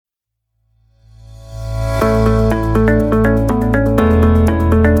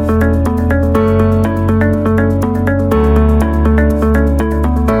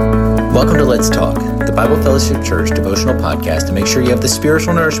Fellowship Church devotional podcast to make sure you have the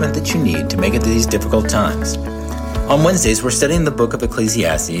spiritual nourishment that you need to make it through these difficult times. On Wednesdays, we're studying the book of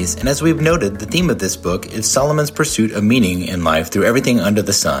Ecclesiastes, and as we've noted, the theme of this book is Solomon's pursuit of meaning in life through everything under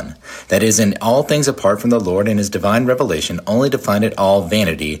the sun. That is, in all things apart from the Lord and his divine revelation, only to find it all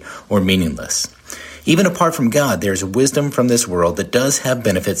vanity or meaningless. Even apart from God, there's wisdom from this world that does have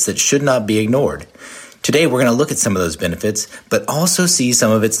benefits that should not be ignored. Today, we're going to look at some of those benefits, but also see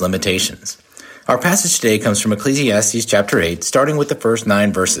some of its limitations. Our passage today comes from Ecclesiastes chapter 8, starting with the first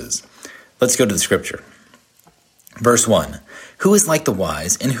 9 verses. Let's go to the scripture. Verse 1, Who is like the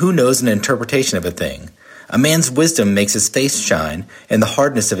wise, and who knows an interpretation of a thing? A man's wisdom makes his face shine, and the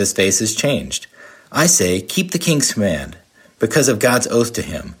hardness of his face is changed. I say, keep the king's command, because of God's oath to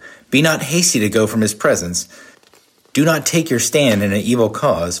him. Be not hasty to go from his presence. Do not take your stand in an evil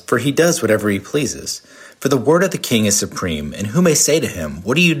cause, for he does whatever he pleases. For the word of the king is supreme, and who may say to him,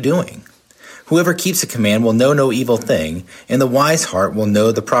 What are you doing? Whoever keeps a command will know no evil thing, and the wise heart will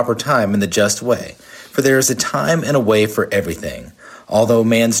know the proper time and the just way. For there is a time and a way for everything. Although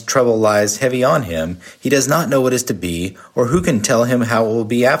man's trouble lies heavy on him, he does not know what is to be, or who can tell him how it will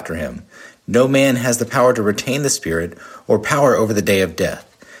be after him. No man has the power to retain the spirit, or power over the day of death.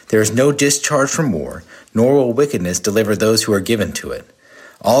 There is no discharge from war, nor will wickedness deliver those who are given to it.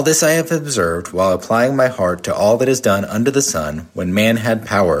 All this I have observed while applying my heart to all that is done under the sun, when man had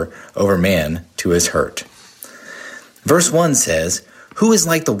power over man to his hurt. Verse 1 says, Who is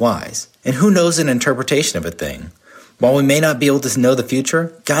like the wise, and who knows an interpretation of a thing? While we may not be able to know the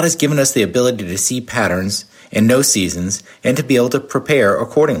future, God has given us the ability to see patterns and know seasons, and to be able to prepare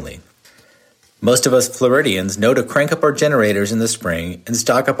accordingly. Most of us Floridians know to crank up our generators in the spring and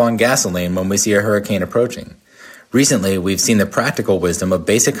stock up on gasoline when we see a hurricane approaching. Recently, we've seen the practical wisdom of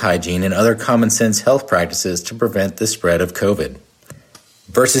basic hygiene and other common sense health practices to prevent the spread of COVID.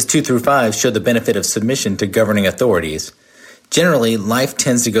 Verses 2 through 5 show the benefit of submission to governing authorities. Generally, life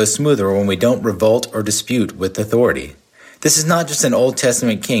tends to go smoother when we don't revolt or dispute with authority. This is not just an Old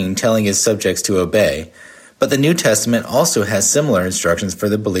Testament king telling his subjects to obey, but the New Testament also has similar instructions for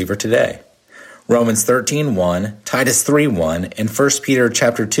the believer today. Romans 13:1, Titus 3:1, and 1 Peter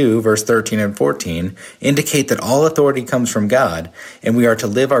chapter 2, verse 13 and 14 indicate that all authority comes from God, and we are to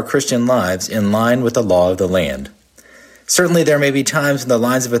live our Christian lives in line with the law of the land. Certainly there may be times when the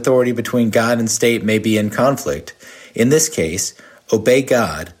lines of authority between God and state may be in conflict. In this case, obey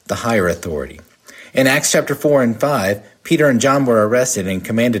God, the higher authority. In Acts chapter 4 and 5, Peter and John were arrested and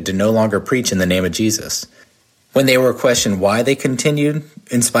commanded to no longer preach in the name of Jesus. When they were questioned why they continued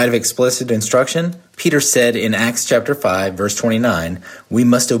in spite of explicit instruction, Peter said in Acts chapter 5, verse 29, we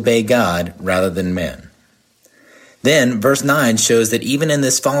must obey God rather than men. Then, verse 9 shows that even in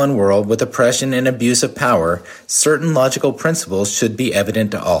this fallen world with oppression and abuse of power, certain logical principles should be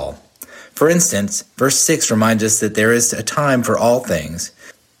evident to all. For instance, verse 6 reminds us that there is a time for all things.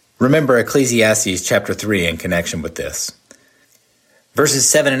 Remember Ecclesiastes chapter 3 in connection with this. Verses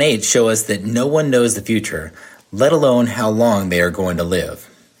 7 and 8 show us that no one knows the future, let alone how long they are going to live.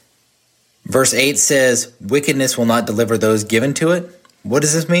 Verse 8 says, wickedness will not deliver those given to it. What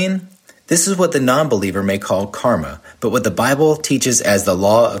does this mean? This is what the non-believer may call karma, but what the Bible teaches as the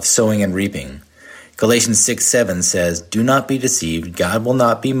law of sowing and reaping. Galatians 6:7 says, do not be deceived, God will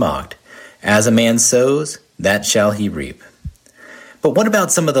not be mocked. As a man sows, that shall he reap. But what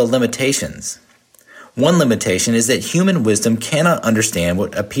about some of the limitations? One limitation is that human wisdom cannot understand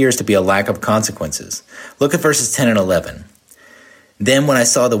what appears to be a lack of consequences. Look at verses 10 and 11. Then when I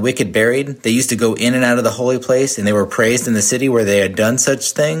saw the wicked buried, they used to go in and out of the holy place, and they were praised in the city where they had done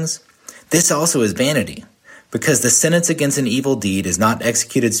such things. This also is vanity. Because the sentence against an evil deed is not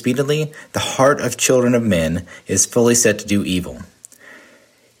executed speedily, the heart of children of men is fully set to do evil.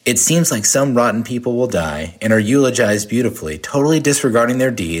 It seems like some rotten people will die and are eulogized beautifully, totally disregarding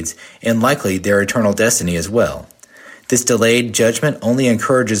their deeds and likely their eternal destiny as well. This delayed judgment only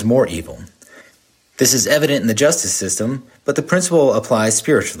encourages more evil. This is evident in the justice system, but the principle applies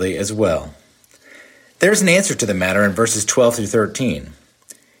spiritually as well. There's an answer to the matter in verses 12 through 13.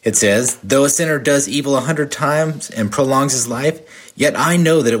 It says, though a sinner does evil 100 times and prolongs his life, yet I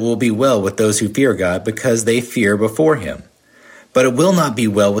know that it will be well with those who fear God because they fear before him. But it will not be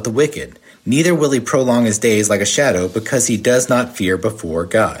well with the wicked, neither will he prolong his days like a shadow, because he does not fear before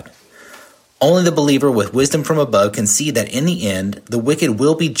God. Only the believer with wisdom from above can see that in the end, the wicked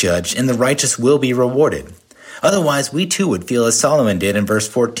will be judged and the righteous will be rewarded. Otherwise, we too would feel as Solomon did in verse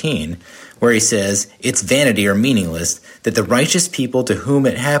 14, where he says, it's vanity or meaningless that the righteous people to whom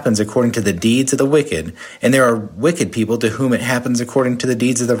it happens according to the deeds of the wicked, and there are wicked people to whom it happens according to the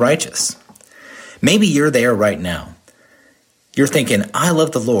deeds of the righteous. Maybe you're there right now. You're thinking, I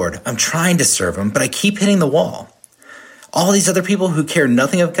love the Lord. I'm trying to serve him, but I keep hitting the wall. All these other people who care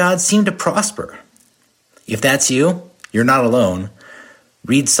nothing of God seem to prosper. If that's you, you're not alone.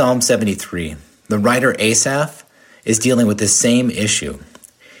 Read Psalm 73. The writer Asaph is dealing with this same issue.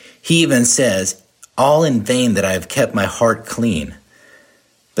 He even says, all in vain that I have kept my heart clean.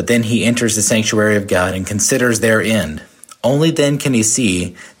 But then he enters the sanctuary of God and considers their end. Only then can he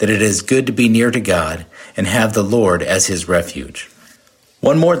see that it is good to be near to God and have the Lord as his refuge.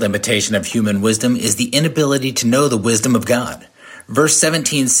 One more limitation of human wisdom is the inability to know the wisdom of God. Verse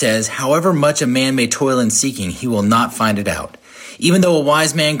 17 says, however much a man may toil in seeking, he will not find it out. Even though a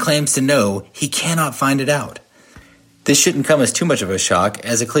wise man claims to know, he cannot find it out. This shouldn't come as too much of a shock,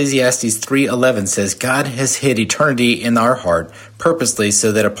 as Ecclesiastes 3:11 says, God has hid eternity in our heart purposely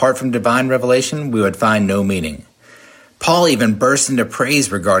so that apart from divine revelation, we would find no meaning. Paul even bursts into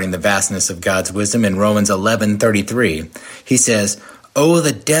praise regarding the vastness of God's wisdom in Romans 11:33. He says, oh,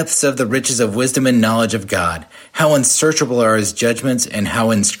 the depths of the riches of wisdom and knowledge of God! How unsearchable are his judgments and how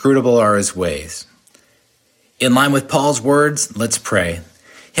inscrutable are his ways. In line with Paul's words, let's pray.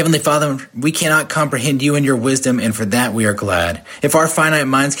 Heavenly Father, we cannot comprehend you and your wisdom, and for that we are glad. If our finite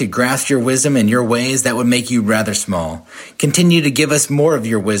minds could grasp your wisdom and your ways, that would make you rather small. Continue to give us more of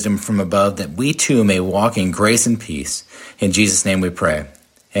your wisdom from above, that we too may walk in grace and peace. In Jesus' name we pray.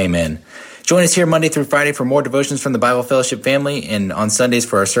 Amen. Join us here Monday through Friday for more devotions from the Bible Fellowship family, and on Sundays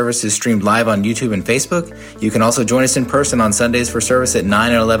for our services streamed live on YouTube and Facebook. You can also join us in person on Sundays for service at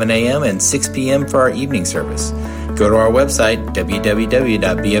 9 and 11 a.m. and 6 p.m. for our evening service. Go to our website,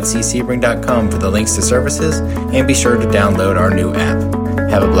 www.bfcsebring.com, for the links to services, and be sure to download our new app.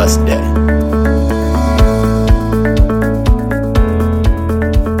 Have a blessed day.